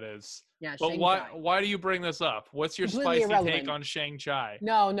know what that is. Yeah, but Shang-Chi. why do you bring this up? What's your Completely spicy irrelevant. take on Shang-Chi?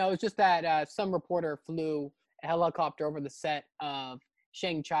 No, it's just that some reporter flew a helicopter over the set of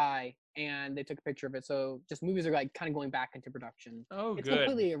Shang-Chi and they took a picture of it. So just movies are like kind of going back into production. Oh, it's good.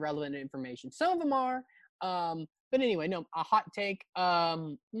 completely irrelevant information. Some of them are. But anyway, no, a hot take.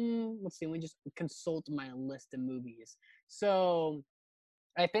 Let's see. Let me just consult my list of movies. So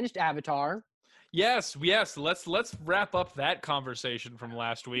I finished Avatar. Yes. Let's wrap up that conversation from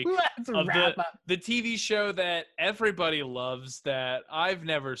last week. Let's wrap up the TV show that everybody loves that I've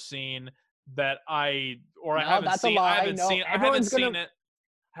never seen that I haven't seen.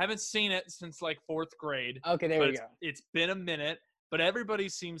 I haven't seen it since like 4th grade. Okay, there we go. It's been a minute, but everybody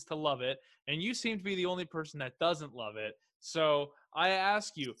seems to love it, and you seem to be the only person that doesn't love it. So I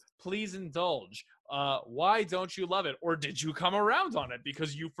ask you, please indulge. Why don't you love it? Or did you come around on it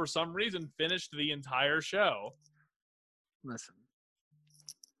because you, for some reason, finished the entire show? Listen.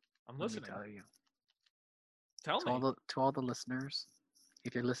 I'm listening. Let me tell you. Tell me. To all the listeners,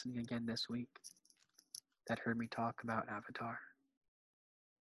 if you're listening again this week, that heard me talk about Avatar,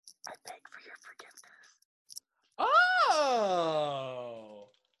 I beg for your forgiveness. Oh,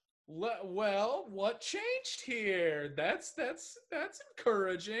 well, what changed here? That's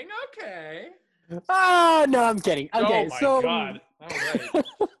encouraging. Okay. No, I'm kidding. Okay, oh my so God. All right.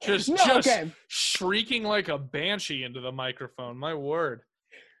 Just shrieking like a banshee into the microphone. My word.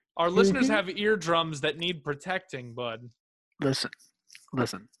 Our listeners have eardrums that need protecting, bud. Listen.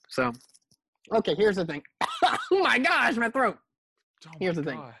 So. Okay, here's the thing. Oh my gosh, my throat. Here's the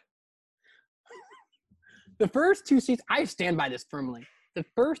thing. The first 2 seasons, I stand by this firmly. The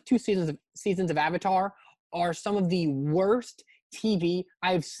first 2 seasons of Avatar are some of the worst TV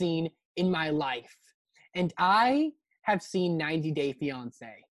I've seen in my life. And I have seen 90 Day Fiancé.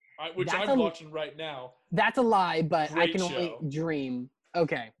 Which I'm watching right now. That's a lie, but Great I can show. only dream.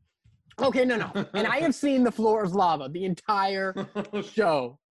 Okay, no. And I have seen The Floor is Lava, the entire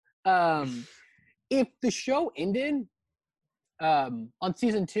show. If the show ended on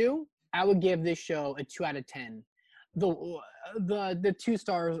season 2, I would give this show a 2 out of 10. The 2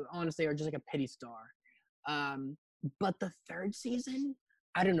 stars, honestly, are just like a pity star. But the 3rd season,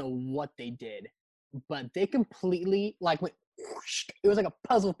 I don't know what they did, but they completely like went whoosh. It was like a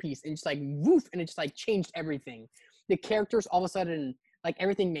puzzle piece and just like woof, and it just like changed everything. The characters all of a sudden, like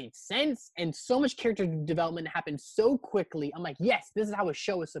everything made sense, and so much character development happened so quickly. I'm like, yes, this is how a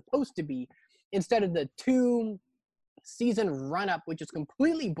show is supposed to be, instead of the 2-season run-up, which is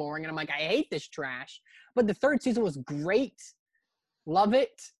completely boring. And I'm like, I hate this trash. But the 3rd season was great. Love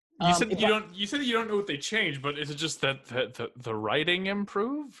it. You said you don't know what they changed, but is it just that the writing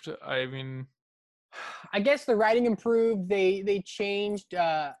improved? I mean, I guess the writing improved. They changed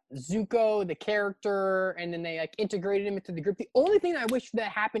Zuko, the character, and then they like integrated him into the group. The only thing I wish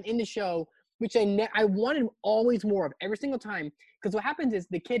that happened in the show, which I wanted always more of every single time, because what happens is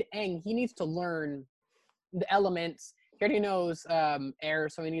the kid Aang, he needs to learn the elements. He already knows air,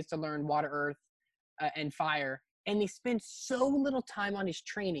 so he needs to learn water, earth, and Fire, and they spend so little time on his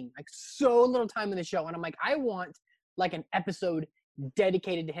training, like so little time in the show. And I'm like, I want like an episode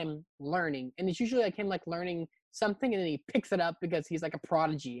dedicated to him learning, and it's usually like him like learning something, and then he picks it up because he's like a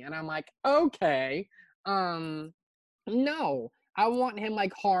prodigy. And I'm like, okay, no. I want him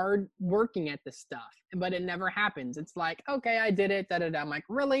like hard working at this stuff, but it never happens. It's like, okay, I did it. Da da da. I'm like,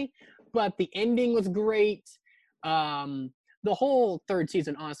 really? But the ending was great. The whole third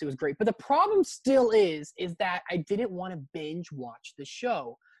season honestly was great. But the problem still is that I didn't want to binge watch the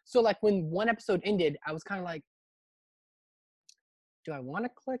show. So like when one episode ended, I was kind of like, do I want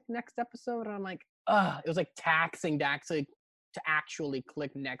to click next episode? And I'm like, it was like taxing to actually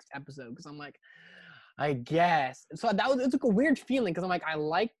click next episode, because I'm like, I guess. So it's like a weird feeling, because I'm like, I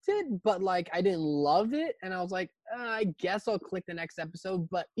liked it, but like I didn't love it, and I was like, I guess I'll click the next episode.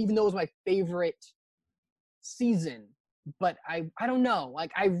 But even though it was my favorite season, but I don't know.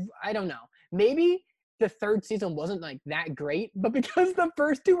 Like I don't know. Maybe the third season wasn't like that great, but because the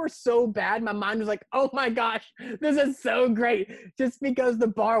first two were so bad, my mind was like, oh my gosh, this is so great, just because the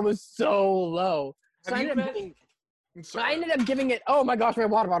bar was so low. So I ended up giving it. Oh my gosh, my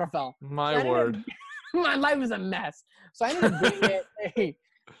water bottle fell. My word. My life was a mess. So I ended up giving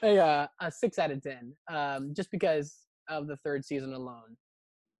it a 6 out of 10, just because of the third season alone.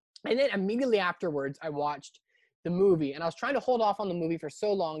 And then immediately afterwards, I watched the movie, and I was trying to hold off on the movie for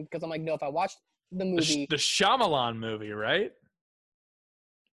so long, because I'm like, no, if I watched the movie, the Shyamalan movie, right?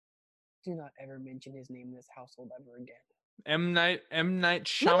 Do not ever mention his name in this household ever again. M. Night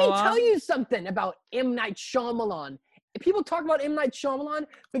Shyamalan. Let me tell you something about M. Night Shyamalan. People talk about M. Night Shyamalan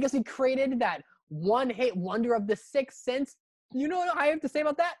because he created that one-hit wonder of The Sixth Sense. You know what I have to say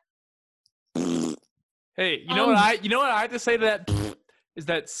about that? Hey, you know what I have to say to that is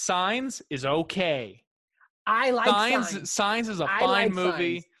that Signs is okay. I like Signs. Signs is a fine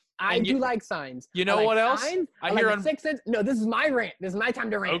movie. Signs. I do like Signs. You know what else? Signs. I like The Sixth Sense. No, this is my rant. This is my time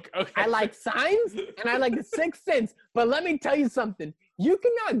to rant. Okay. I like Signs and I like The Sixth Sense. But let me tell you something. You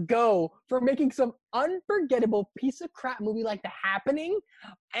cannot go for making some unforgettable piece of crap movie like The Happening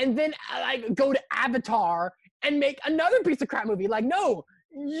and then like go to Avatar and make another piece of crap movie. Like, no,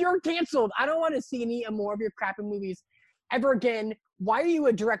 you're canceled. I don't want to see any more of your crappy movies ever again. Why are you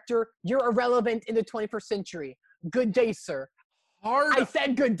a director? You're irrelevant in the 21st century. Good day, sir. I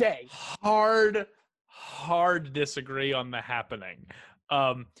said good day. Hard disagree on The Happening.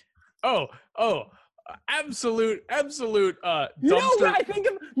 Absolute dumpster. You know what I think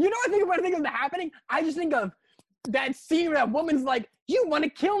of? When I think of The Happening? I just think of that scene where that woman's like, "You want to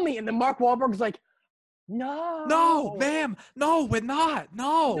kill me?" and then Mark Wahlberg's like, "No, ma'am, no, we're not.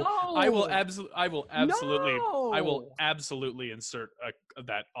 No. I will absolutely insert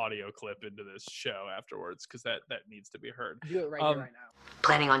that audio clip into this show afterwards, because that needs to be heard. Do it right here, right now.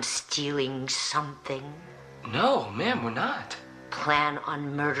 Planning on stealing something? No, ma'am, we're not. Plan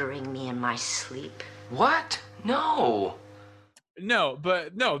on murdering me in my sleep? What? No. No,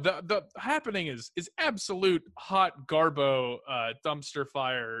 but no, the Happening is absolute hot Garbo dumpster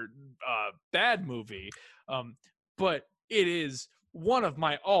fire bad movie. But it is one of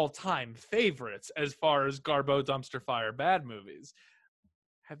my all-time favorites as far as Garbo dumpster fire bad movies.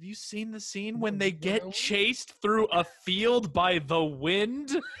 Have you seen the scene when they get chased through a field by the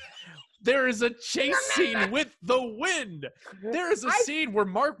wind? There is a chase scene with the wind. There is a scene where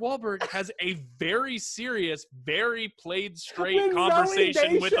Mark Wahlberg has a very serious, very played straight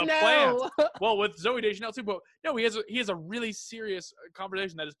conversation with a plant. Well, with Zooey Deschanel too, but no, he has a really serious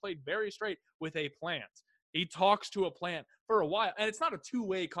conversation that is played very straight with a plant. He talks to a plant for a while, and it's not a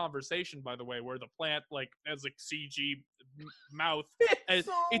two-way conversation, by the way, where the plant like has like CG mouth. It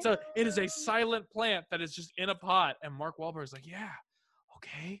is a silent plant that is just in a pot, and Mark Wahlberg's like, yeah,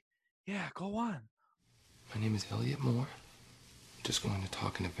 okay. Yeah, go on. My name is Elliot Moore. I'm just going to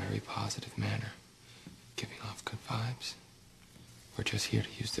talk in a very positive manner, giving off good vibes. We're just here to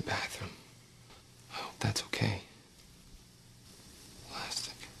use the bathroom. I hope that's okay.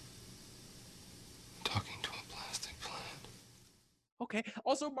 Plastic. I'm talking to a plastic plant. Okay.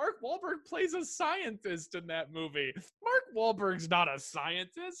 Also, Mark Wahlberg plays a scientist in that movie. Mark Wahlberg's not a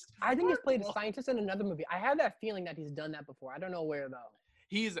scientist. I think he's played a scientist in another movie. I have that feeling that he's done that before. I don't know where, though.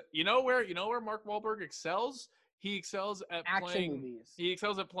 He's, you know where Mark Wahlberg excels? He excels at action movies. He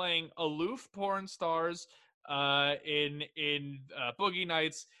excels at playing aloof porn stars in Boogie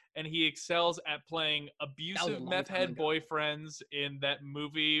Nights, and he excels at playing abusive meth head boyfriends in that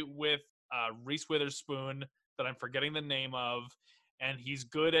movie with Reese Witherspoon that I'm forgetting the name of, and he's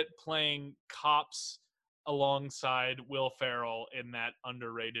good at playing cops alongside Will Ferrell in that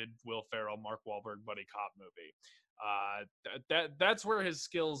underrated Will Ferrell, Mark Wahlberg buddy cop movie. That's where his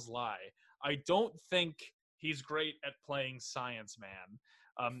skills lie. I don't think he's great at playing science man.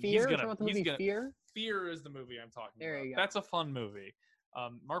 Fear? Fear? Fear is the movie I'm talking There about. you go. That's a fun movie.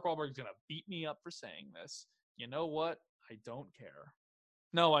 Mark Wahlberg's gonna beat me up for saying this. You know what? I don't care.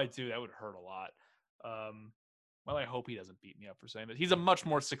 No, I do. That would hurt a lot. Well, I hope he doesn't beat me up for saying that. He's a much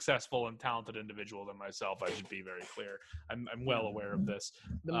more successful and talented individual than myself. I should be very clear. I'm well aware of this.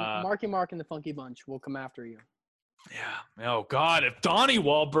 The Marky Mark and the Funky Bunch will come after you. Yeah. Oh God, if Donnie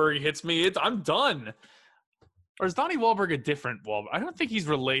Wahlberg hits me, I'm done. Or is Donnie Wahlberg a different Wahlberg? I don't think he's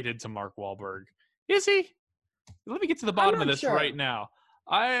related to Mark Wahlberg. Is he? Let me get to the bottom of this right now.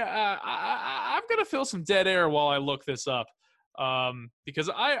 I'm gonna fill some dead air while I look this up, because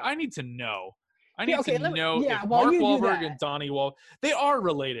I need to know. I need to know if Mark Wahlberg and Donnie Wahlberg, they are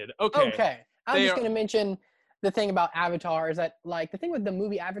related. Okay. I'm just going to mention the thing about Avatar is that, like, the thing with the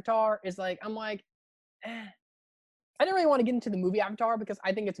movie Avatar is, like, I'm like, I didn't really want to get into the movie Avatar because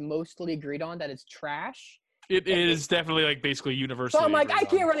I think it's mostly agreed on that it's trash. It is definitely, like, basically universally. So I'm like, I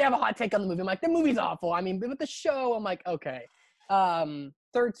can't really have a hot take on the movie. I'm like, the movie's awful. I mean, but with the show, I'm like, okay.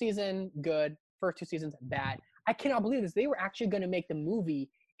 Third season, good. First 2 seasons, bad. I cannot believe this. They were actually going to make the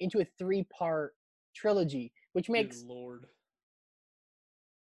movie into a 3-part trilogy, which makes Good Lord.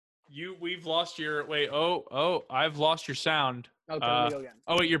 We've lost your I've lost your sound. Okay, let me go again.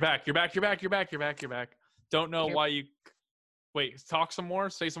 Oh wait, you're back. Don't know why you wait, talk some more,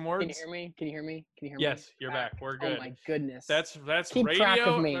 say some words. Can you hear me? Yes, you're back. We're good. Oh my goodness. That's Keep radio. track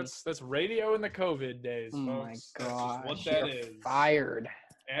of me. That's radio in the COVID days, oh folks. my gosh. That's what that is. Fired.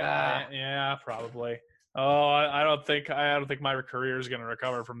 Yeah, probably. Oh, I don't think my career is going to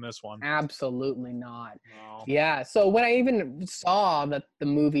recover from this one. Absolutely not. No. Yeah. So when I even saw that the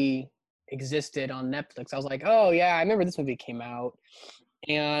movie existed on Netflix, I was like, oh yeah, I remember this movie came out,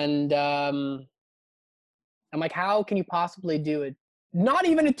 and I'm like, how can you possibly do it? Not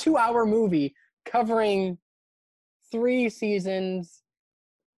even a 2-hour movie covering 3 seasons,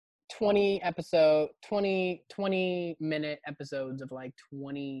 20 minute episodes of like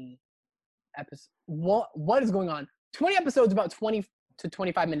 20 episodes. What is going on? 20 episodes about 20 to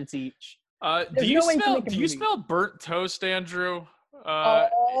 25 minutes each. Do you smell burnt toast, Andrew?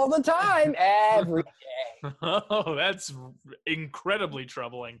 All the time, every day. Oh, that's incredibly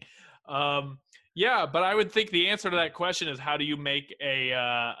troubling. Yeah, but I would think the answer to that question is, how do you make a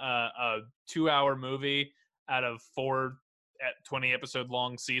 2-hour movie out of 4 20 episode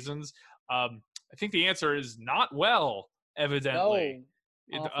long seasons? I think the answer is not well, evidently.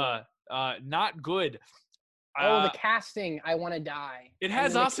 No. Not good. The casting, I want to die. It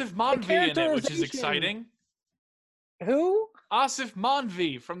has Asif Manvi in it, which is exciting. Who? Asif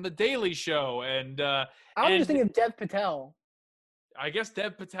Manvi from The Daily Show. And I was just thinking of Dev Patel. I guess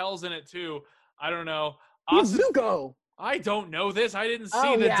Dev Patel's in it too. I don't know. He's Zuko. I don't know this. I didn't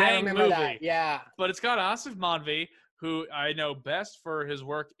see the dang movie. That. Yeah. But it's got Asif Manvi, who I know best for his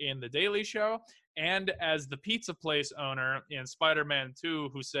work in The Daily Show and as the pizza place owner in Spider-Man 2,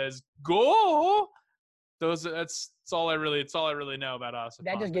 who says "Go." That's all I really know about Asif.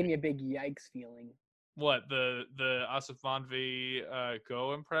 That just gave me a big yikes feeling. What, the Asif Manvi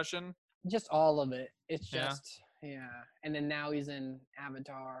 "Go" impression? Just all of it. It's just yeah. And then now he's in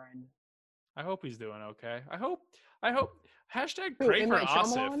Avatar, and I hope he's doing okay. I hope. Hashtag pray for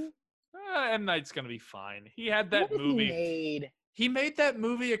Asif. M. Night's gonna be fine. He had that movie. He made that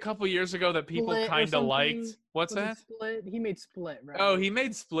movie a couple years ago that people kind of liked. What's that? Split. He made Split, right? Oh, he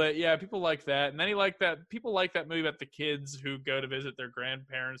made Split. Yeah, people like that. And then people like that movie about the kids who go to visit their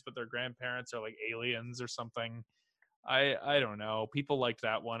grandparents, but their grandparents are like aliens or something. I don't know. People liked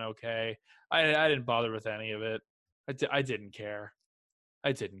that one. Okay. I didn't bother with any of it. I didn't care.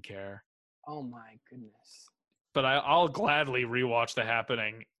 Oh my goodness. But I'll gladly rewatch The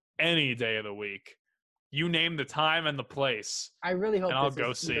Happening any day of the week. You name the time and the place. I really hope. And I'll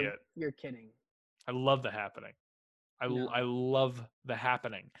go see it. You're kidding. I love The Happening. I love The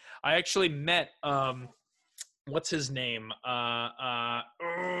Happening. I actually met what's his name? I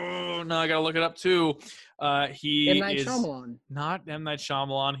gotta look it up too. He M. Night is Shyamalan. Not M. Night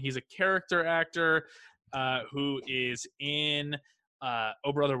Shyamalan. He's a character actor who is in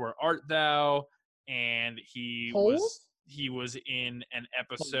Oh Brother, Where Art Thou? And he was in an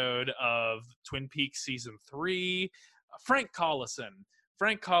episode of Twin Peaks season 3. Frank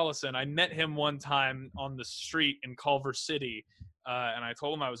Collison. I met him one time on the street in Culver City, and I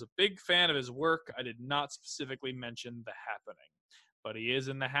told him I was a big fan of his work. I did not specifically mention The Happening, but he is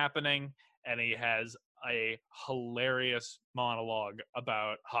in The Happening, and he has a hilarious monologue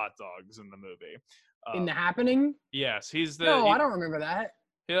about hot dogs in the movie, In The Happening? Yes, he's the. No, I don't remember that.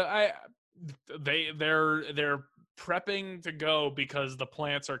 Yeah, they're prepping to go because the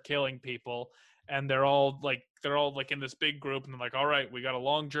plants are killing people, and they're all like in this big group, and they're like, all right, we got a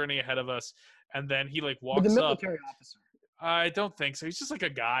long journey ahead of us. And then he like With the walks up. military officer. I don't think so. He's just like a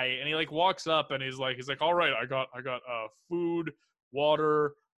guy, and he like walks up, and he's like, all right, I got food,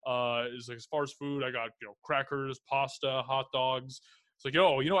 water. Is like as far as food, I got crackers, pasta, hot dogs. It's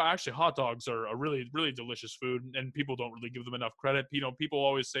like, actually, hot dogs are a really, really delicious food, and people don't really give them enough credit. People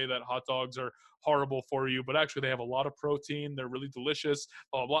always say that hot dogs are horrible for you, but actually, they have a lot of protein. They're really delicious.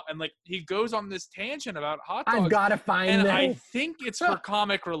 Blah blah. And like, he goes on this tangent about hot dogs. I've got to find and them. I think it's for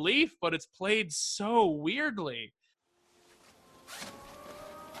comic relief, but it's played so weirdly.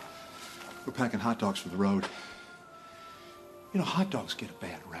 We're packing hot dogs for the road. Hot dogs get a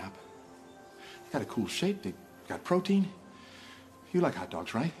bad rap. They got a cool shape. They got protein. You like hot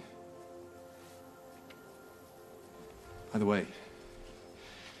dogs, right? By the way,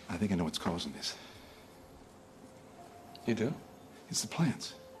 I think I know what's causing this. You do? It's the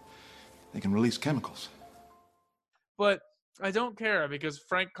plants. They can release chemicals. But I don't care because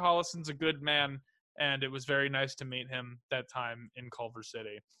Frank Collison's a good man, and it was very nice to meet him that time in Culver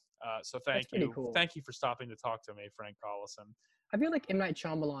City. So thank you. Cool. Thank you for stopping to talk to me, Frank Collison. I feel like M. Night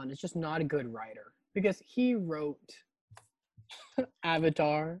Shyamalan is just not a good writer because he wrote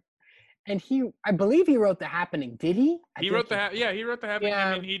Avatar, and I believe he wrote The Happening. Did he? He wrote The Happening. Yeah.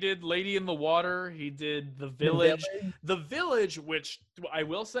 I mean, he did Lady in the Water. He did The Village. The Village, which I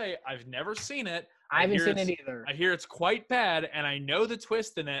will say I've never seen it. I haven't seen it either. I hear it's quite bad, and I know the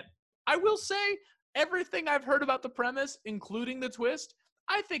twist in it. I will say everything I've heard about the premise, including the twist,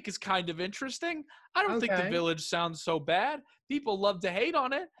 I think is kind of interesting. I don't think The Village sounds so bad. People love to hate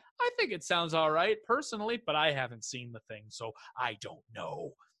on it. I think it sounds all right personally, but I haven't seen the thing, so I don't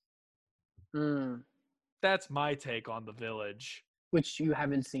know. That's my take on The Village. Which you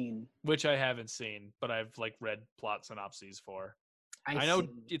haven't seen. Which I haven't seen, but I've read plot synopses for. I know see.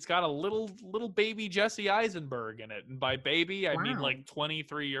 It's got a little baby Jesse Eisenberg in it, and by baby I mean like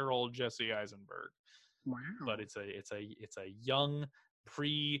 23-year-old Jesse Eisenberg. Wow. But it's a young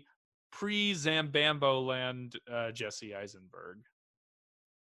pre Zambambo Land Jesse Eisenberg.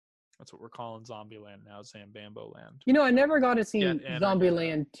 That's what we're calling Zombieland now, Zambambo Land. I never got to see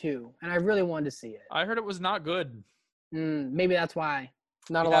Zombieland 2, and I really wanted to see it. I heard it was not good. Maybe that's why.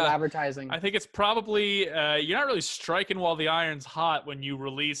 Not a lot of advertising. I think it's probably you're not really striking while the iron's hot when you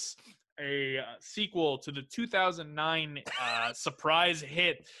release a sequel to the 2009 surprise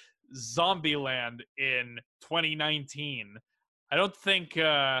hit Zombieland in 2019. I don't think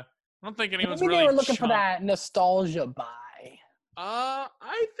anyone's really. Maybe they were looking for that nostalgia buy. I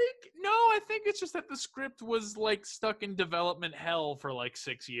think it's just that the script was like stuck in development hell for like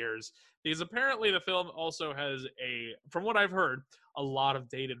 6 years. Because apparently the film also has from what I've heard, a lot of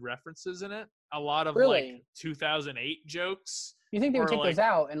dated references in it. A lot of like 2008 jokes. You think they would take those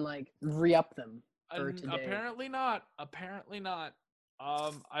out and like re-up them for today? Apparently not. I've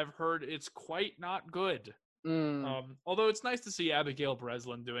heard it's quite not good. Although it's nice to see Abigail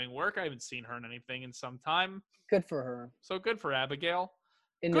Breslin doing work. I haven't seen her in anything in some time. Good for her. So good for Abigail.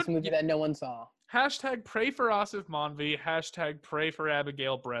 In this movie that no one saw. Hashtag pray for Asif Manvi. Hashtag pray for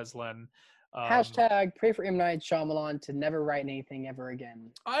Abigail Breslin. Hashtag pray for M. Night Shyamalan to never write anything ever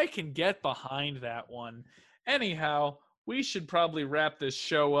again. I can get behind that one. Anyhow, we should probably wrap this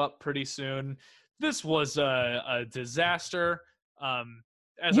show up pretty soon. This was a disaster.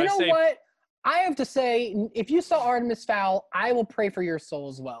 What? I have to say, if you saw Artemis Fowl, I will pray for your soul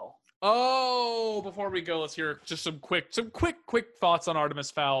as well. Oh, before we go, let's hear just some quick thoughts on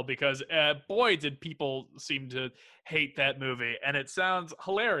Artemis Fowl, because boy, did people seem to hate that movie, and it sounds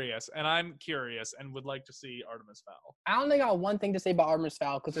hilarious, and I'm curious and would like to see Artemis Fowl. I only got one thing to say about Artemis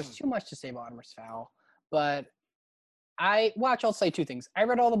Fowl because there's too much to say about Artemis Fowl, but I'll say two things. I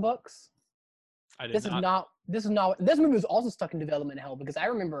read all the books. This movie was also stuck in development hell because I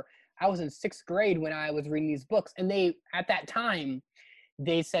remember I was in 6th grade when I was reading these books, and at that time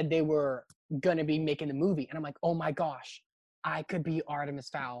they said they were gonna be making the movie, and I'm like, oh my gosh, I could be Artemis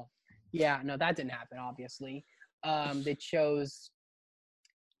Fowl. Yeah, no, that didn't happen. Obviously, they chose.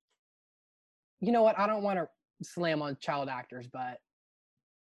 You know what? I don't want to slam on child actors, but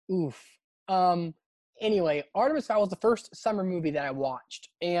oof. Anyway, Artemis Fowl was the first summer movie that I watched,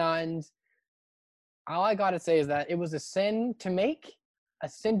 and all I gotta say is that it was a sin to make, a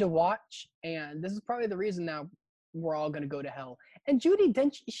sin to watch, and this is probably the reason now we're all gonna go to hell. And Judi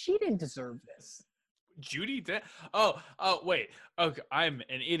Dench, she didn't deserve this. Judi Dench. Oh, wait. Okay, I'm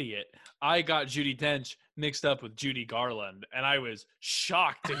an idiot. I got Judi Dench mixed up with Judy Garland, and I was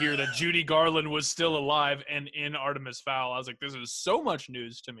shocked to hear that Judy Garland was still alive and in Artemis Fowl. I was like, this is so much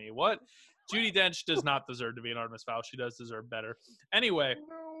news to me. What? Judi Dench does not deserve to be in Artemis Fowl. She does deserve better. Anyway,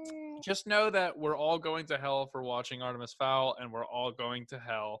 just know that we're all going to hell for watching Artemis Fowl, and we're all going to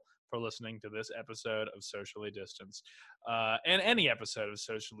hell for listening to this episode of Socially Distanced, and any episode of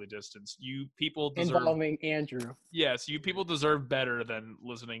Socially Distanced. You people deserve Involving Andrew. Yes, you people deserve better than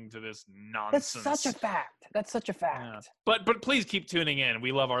lining to this nonsense. That's such a fact. That's such a fact. Yeah. But please keep tuning in.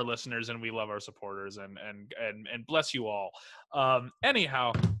 We love our listeners and we love our supporters, and bless you all.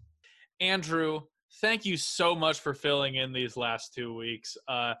 Anyhow, Andrew, thank you so much for filling in these last 2 weeks.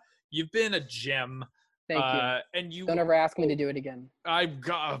 You've been a gem. Thank you. And you don't ever ask me to do it again.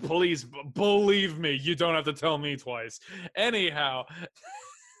 Please believe me. You don't have to tell me twice. Anyhow,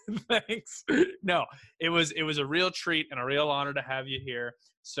 thanks. No, it was a real treat and a real honor to have you here.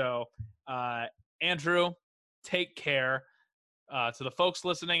 So, Andrew, take care. To the folks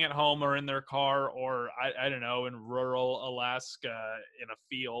listening at home or in their car, or I don't know, in rural Alaska in a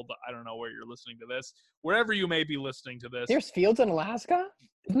field. I don't know where you're listening to this. Wherever you may be listening to this. There's fields in Alaska?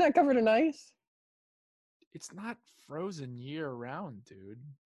 Isn't that covered in ice? It's not frozen year-round, dude.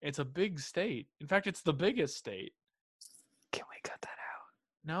 It's a big state. In fact, it's the biggest state. Can we cut that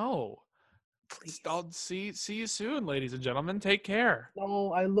out? No. Please. I'll see you soon, ladies and gentlemen. Take care.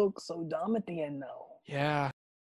 No, I look so dumb at the end, though. Yeah.